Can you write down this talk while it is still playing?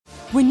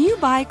When you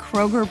buy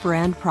Kroger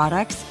brand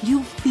products,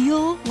 you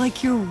feel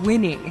like you're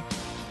winning.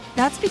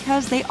 That's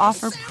because they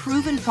offer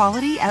proven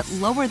quality at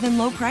lower than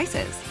low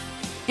prices.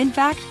 In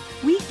fact,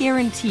 we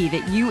guarantee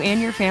that you and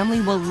your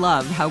family will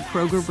love how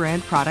Kroger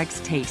brand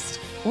products taste,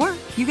 or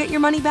you get your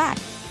money back.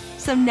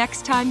 So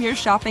next time you're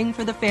shopping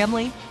for the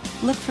family,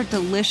 look for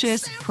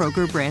delicious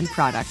Kroger brand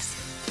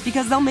products,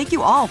 because they'll make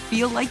you all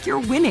feel like you're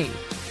winning.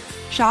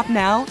 Shop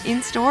now,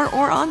 in-store,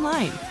 or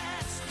online.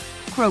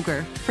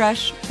 Kroger,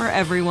 fresh for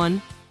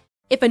everyone.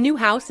 If a new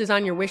house is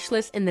on your wish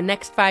list in the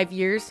next 5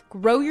 years,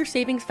 grow your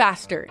savings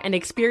faster and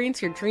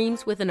experience your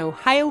dreams with an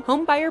Ohio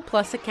Homebuyer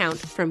Plus account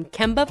from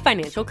Kemba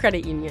Financial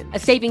Credit Union. A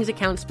savings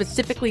account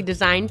specifically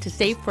designed to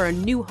save for a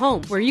new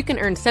home, where you can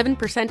earn 7%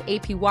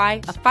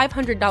 APY, a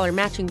 $500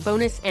 matching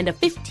bonus, and a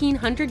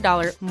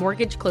 $1,500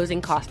 mortgage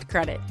closing cost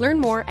credit. Learn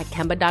more at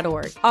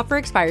Kemba.org. Offer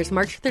expires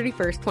March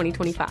 31st,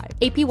 2025.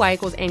 APY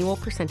equals annual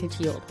percentage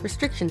yield.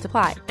 Restrictions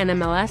apply.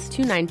 NMLS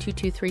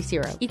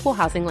 292230. Equal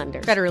housing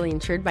lender. Federally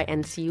insured by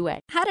NCUA.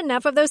 Had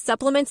enough of those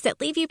supplements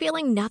that leave you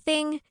feeling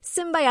nothing?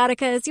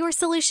 Symbiotica is your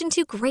solution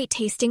to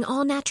great-tasting,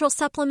 all-natural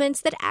supplements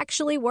that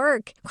actually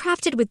work.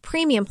 Crafted with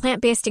premium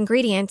plant-based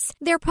ingredients,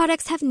 their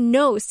products have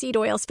no seed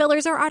oils,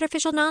 fillers, or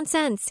artificial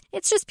nonsense.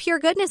 It's just pure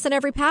goodness in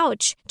every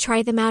pouch.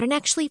 Try them out and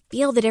actually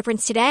feel the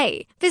difference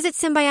today. Visit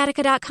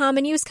Symbiotica.com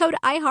and use code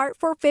IHEART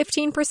for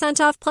 15%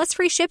 off plus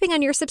free shipping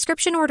on your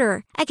subscription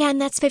order. Again,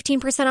 that's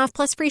 15% off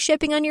plus free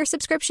shipping on your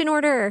subscription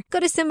order. Go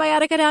to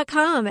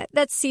Symbiotica.com.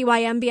 That's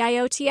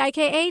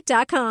CYMBIOTIKA.com.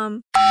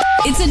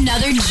 It's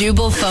another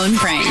Jubal phone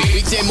prank.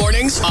 Weekday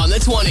mornings on the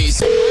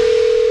 20s.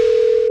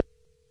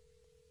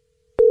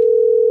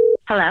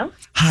 Hello?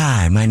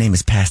 Hi, my name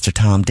is Pastor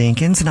Tom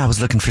Dinkins, and I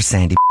was looking for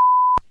Sandy.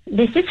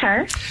 This is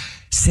her.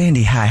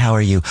 Sandy, hi, how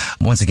are you?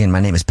 Once again, my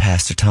name is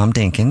Pastor Tom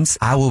Dinkins.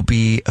 I will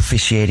be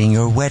officiating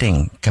your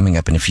wedding coming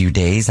up in a few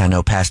days. I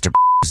know Pastor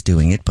was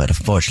doing it, but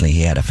unfortunately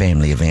he had a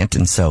family event,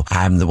 and so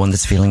I'm the one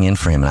that's filling in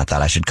for him, and I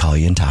thought I should call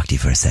you and talk to you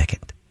for a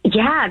second.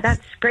 Yeah,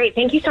 that's great.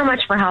 Thank you so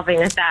much for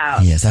helping us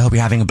out. Yes, I hope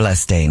you're having a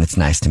blessed day, and it's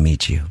nice to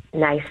meet you.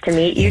 Nice to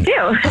meet you,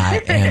 too.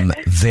 I am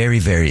very,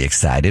 very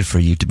excited for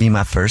you to be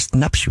my first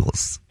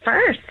nuptials.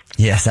 First?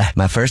 Yes,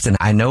 my first, and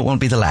I know it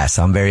won't be the last,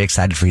 so I'm very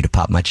excited for you to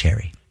pop my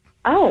cherry.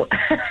 Oh,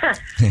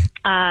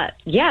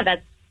 yeah,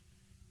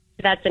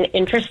 that's an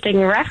interesting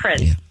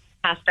reference, yeah.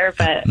 Pastor,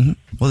 but...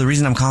 Well, the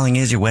reason I'm calling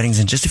is your wedding's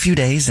in just a few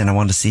days, and I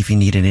wanted to see if you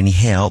needed any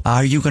help.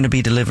 Are you going to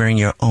be delivering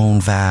your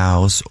own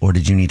vows, or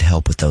did you need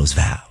help with those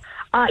vows?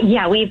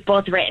 Yeah, we've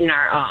both written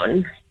our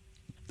own.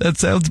 That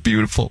sounds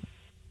beautiful.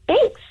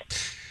 Thanks.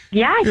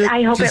 Yeah,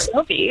 I hope it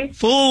will be.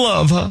 Full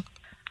of love,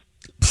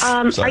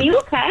 huh? Are you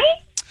okay?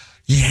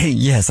 Yeah,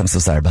 yes, I'm so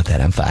sorry about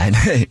that. I'm fine.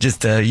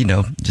 Just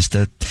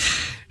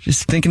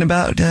thinking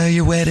about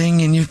your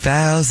wedding and your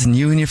vows and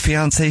you and your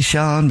fiancé,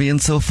 Sean, being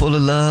so full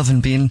of love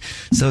and being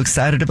so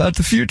excited about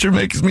the future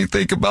makes me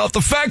think about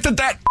the fact that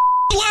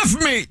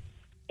left me.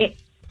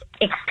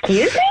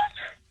 Excuse me?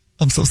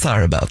 I'm so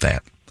sorry about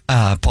that.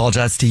 I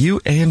apologize to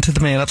you and to the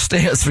man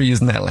upstairs for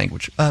using that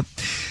language.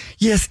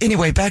 Yes,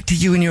 anyway, back to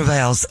you and your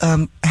vows.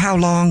 How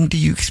long do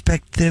you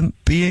expect them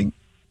being?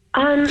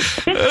 Oh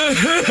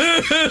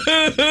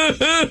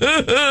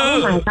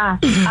my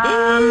gosh.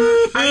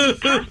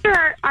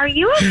 Pastor, are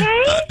you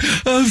okay?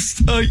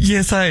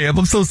 Yes, I am.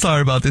 I'm so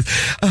sorry about this.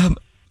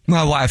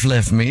 My wife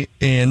left me,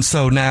 and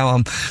so now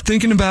I'm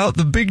thinking about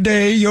the big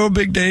day, your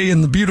big day,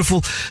 and the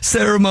beautiful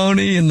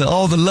ceremony, and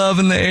all the love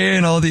in the air,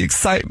 and all the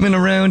excitement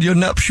around your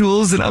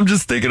nuptials, and I'm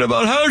just thinking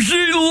about how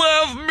she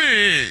left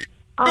me.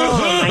 Oh,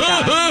 my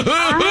God.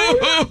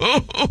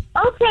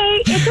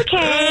 Okay, it's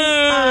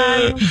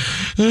okay.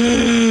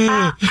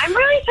 I'm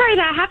really sorry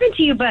that happened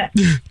to you, but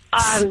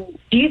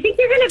do you think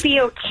you're going to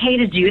be okay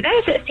to do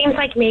this? It seems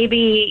like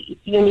maybe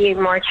you need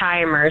more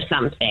time or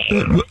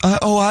something.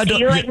 I don't. Do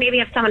you maybe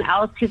have someone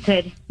else who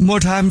could...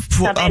 More time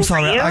for... I'm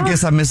sorry, I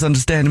guess I'm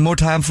misunderstanding. More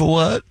time for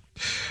what?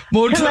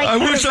 More time. I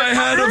wish I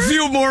had a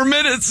few more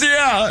minutes.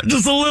 Yeah,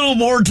 just a little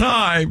more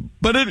time.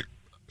 But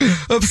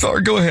I'm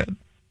sorry, go ahead.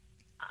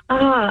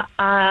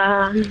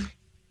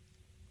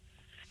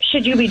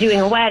 Should you be doing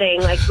a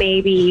wedding?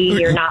 Maybe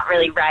you're not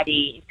really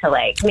ready to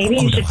maybe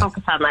you should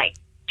focus on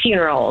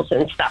funerals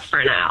and stuff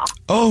for now.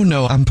 Oh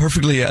no, I'm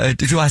perfectly,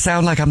 do I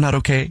sound like I'm not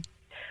okay?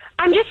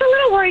 I'm just a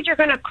little worried you're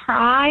going to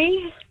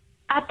cry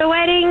at the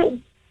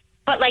wedding,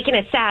 but in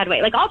a sad way.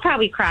 I'll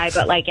probably cry,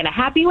 but in a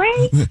happy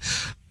way.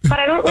 But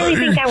I don't really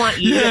think I want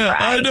you to cry.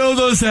 I know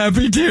those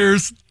happy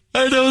tears.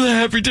 I know the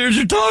happy tears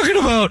you're talking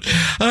about.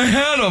 I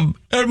had them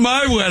at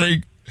my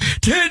wedding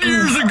 10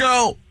 years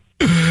ago.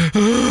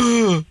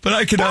 But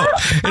I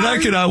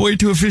cannot wait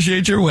to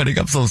officiate your wedding.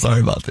 I'm so sorry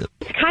about this.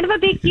 It's kind of a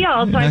big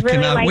deal, so I'd really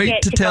like wait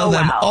it to tell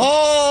them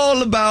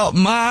all about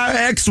my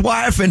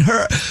ex-wife and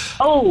her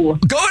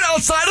going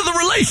outside of the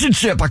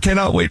relationship. I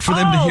cannot wait for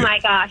them to hear. Oh my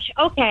gosh.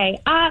 Okay.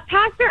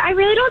 Pastor, I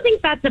really don't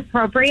think that's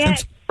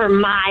appropriate for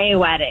my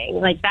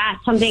wedding.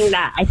 That's something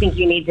that I think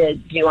you need to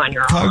do on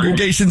your own.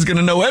 Congregation's going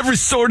to know every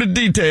sordid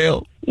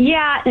detail.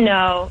 Yeah,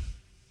 no.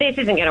 This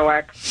isn't going to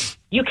work.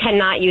 You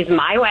cannot use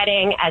my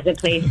wedding as a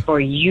place for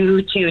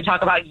you to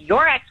talk about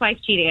your ex-wife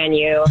cheating on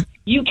you.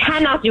 You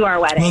cannot do our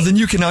wedding. Well, then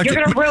you cannot. You're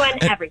going to ruin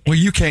everything. Well,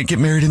 you can't get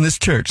married in this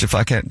church if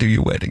I can't do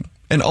your wedding.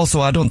 And also,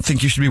 I don't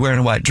think you should be wearing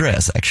a white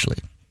dress, actually.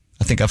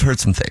 I think I've heard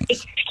some things.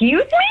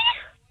 Excuse me?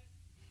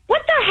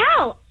 What the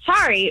hell?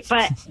 Sorry,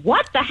 but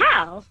what the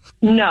hell?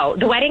 No,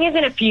 the wedding is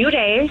in a few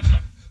days.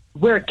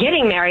 We're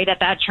getting married at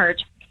that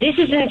church. This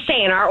is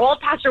insane. Our old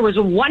pastor was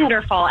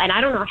wonderful, and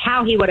I don't know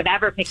how he would have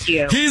ever picked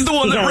you. He's the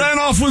one that ran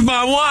off with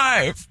my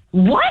wife.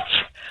 What?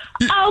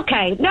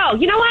 Okay, no,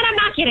 you know what? I'm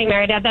not getting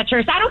married at that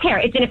church. I don't care.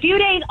 It's in a few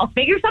days. I'll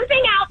figure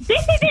something out.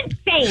 This is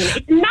insane.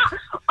 It's not.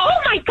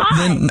 Oh, my God.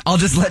 Then I'll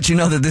just let you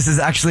know that this is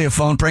actually a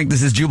phone prank.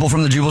 This is Jubal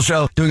from The Jubal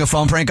Show doing a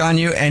phone prank on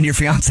you, and your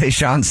fiance,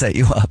 Sean, set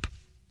you up.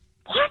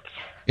 What?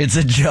 It's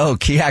a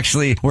joke. He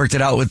actually worked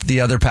it out with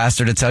the other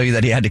pastor to tell you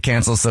that he had to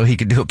cancel so he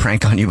could do a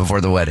prank on you before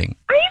the wedding.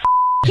 Are you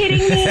kidding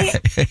me?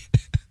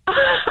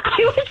 I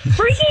was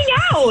freaking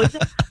out.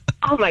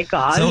 Oh, my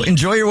God. So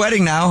enjoy your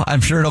wedding now.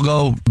 I'm sure it'll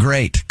go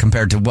great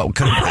compared to what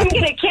could have happened.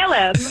 I'm going to kill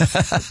him.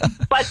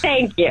 But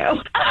thank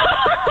you.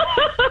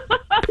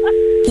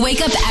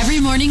 Wake up every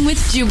morning with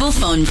Jubal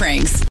phone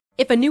pranks.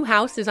 If a new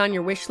house is on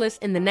your wish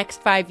list in the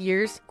next 5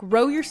 years,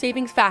 grow your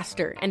savings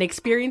faster and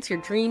experience your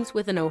dreams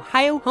with an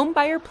Ohio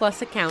Homebuyer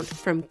Plus account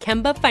from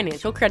Kemba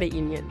Financial Credit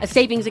Union. A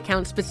savings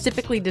account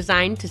specifically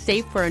designed to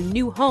save for a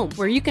new home,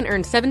 where you can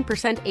earn 7%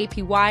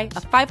 APY,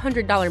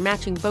 a $500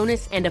 matching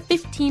bonus, and a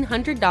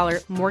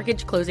 $1,500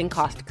 mortgage closing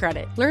cost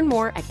credit. Learn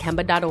more at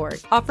Kemba.org.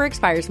 Offer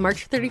expires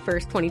March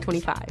 31st,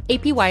 2025.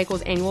 APY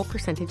equals annual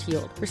percentage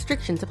yield.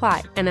 Restrictions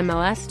apply.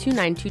 NMLS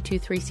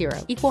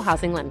 292230. Equal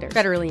housing lender.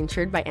 Federally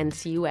insured by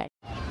NCUA.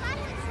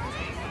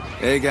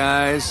 Hey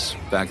guys,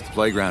 back at the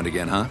playground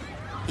again, huh?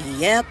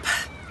 Yep.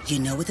 You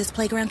know what this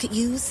playground could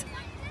use?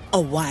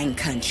 A wine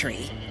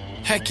country.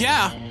 Heck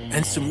yeah,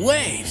 and some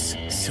waves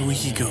so we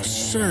could go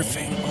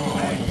surfing.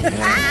 Oh,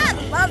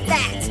 yeah. Love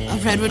that.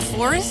 A redwood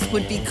forest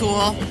would be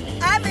cool.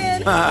 I'm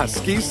in.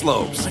 Ski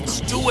slopes.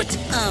 Let's do it.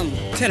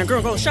 Can a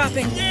girl go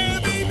shopping? Yeah,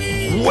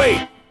 baby.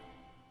 Wait!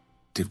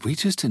 Did we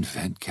just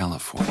invent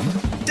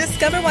California?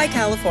 Discover why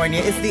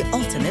California is the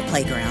ultimate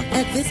playground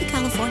at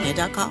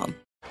visitcalifornia.com.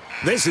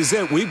 This is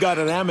it. We've got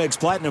an Amex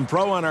Platinum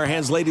Pro on our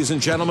hands, ladies and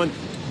gentlemen.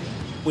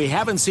 We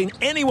haven't seen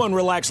anyone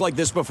relax like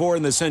this before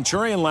in the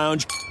Centurion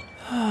Lounge.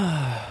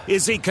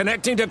 Is he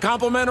connecting to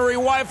complimentary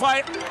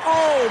Wi-Fi?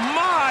 Oh,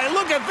 my!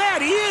 Look at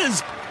that! He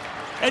is!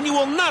 And you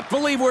will not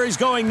believe where he's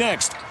going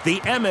next. The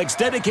Amex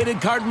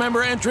dedicated card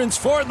member entrance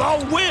for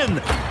the win!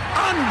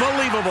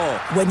 Unbelievable!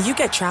 When you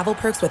get travel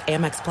perks with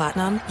Amex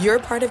Platinum, you're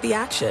part of the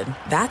action.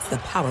 That's the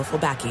powerful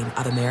backing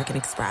of American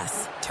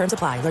Express. Terms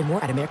apply. Learn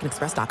more at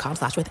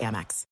americanexpress.com/withAmex.